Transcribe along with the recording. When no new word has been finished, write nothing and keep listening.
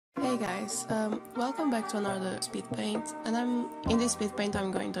Hey guys, welcome back to another speed paint, and in this speed paint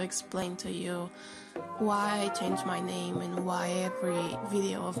I'm going to explain to you why I changed my name and why every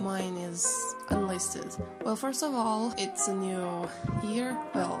video of mine is unlisted. Well, first of all, it's a new year.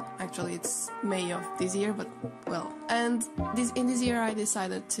 Well, actually it's May of this year, but well, and in this year I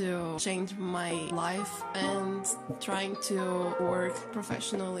decided to change my life and trying to work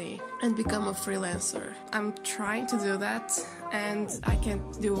professionally and become a freelancer. I'm trying to do that, and I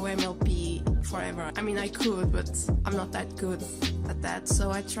can't do MLP forever. I mean, I could, but I'm not that good at that,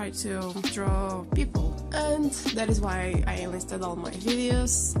 so I try to draw people, and that is why I enlisted all my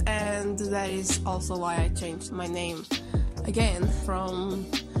videos, and that is also why I changed my name again from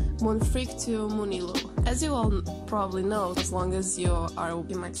Moonfreak to Moonilo. As you all probably know, as long as you are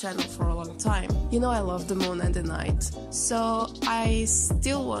in my channel for a long time, you know I love the moon and the night, so I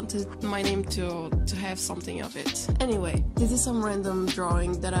still wanted my name to have something of it. Anyway, this is some random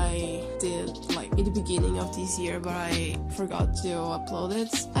drawing that I did like in the beginning of this year, but I forgot to upload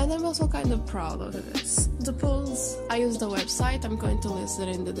it, and I'm also kind of proud of this. The pose, I use the website, I'm going to list it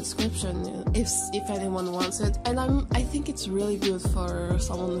in the description if anyone wants it, and I think it's really good for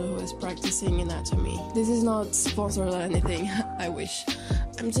someone who is practicing anatomy. This is not sponsored or anything, I wish.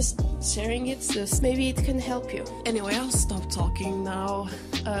 I'm just sharing it, just maybe it can help you. Anyway, I'll stop talking now.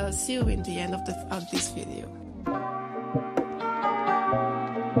 See you in the end of this video.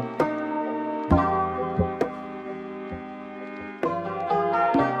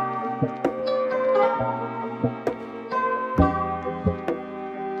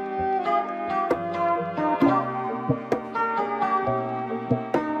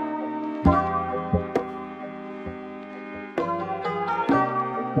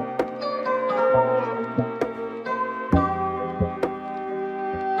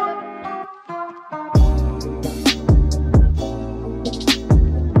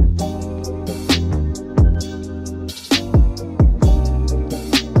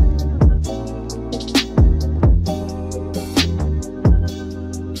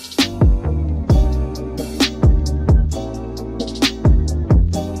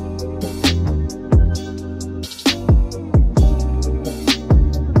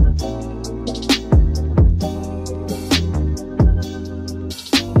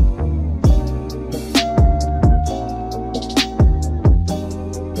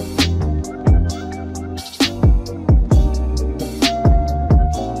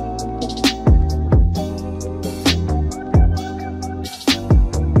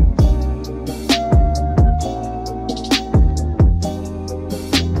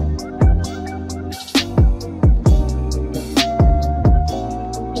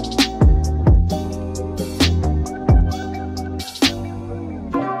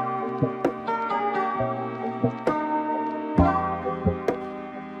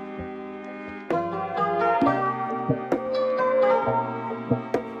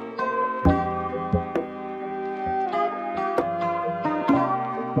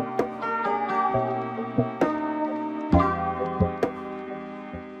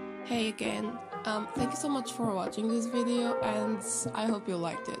 Hey again, thank you so much for watching this video, and I hope you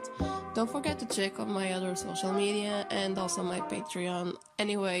liked it. Don't forget to check on my other social media and also my Patreon.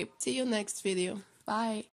 Anyway, see you next video. Bye!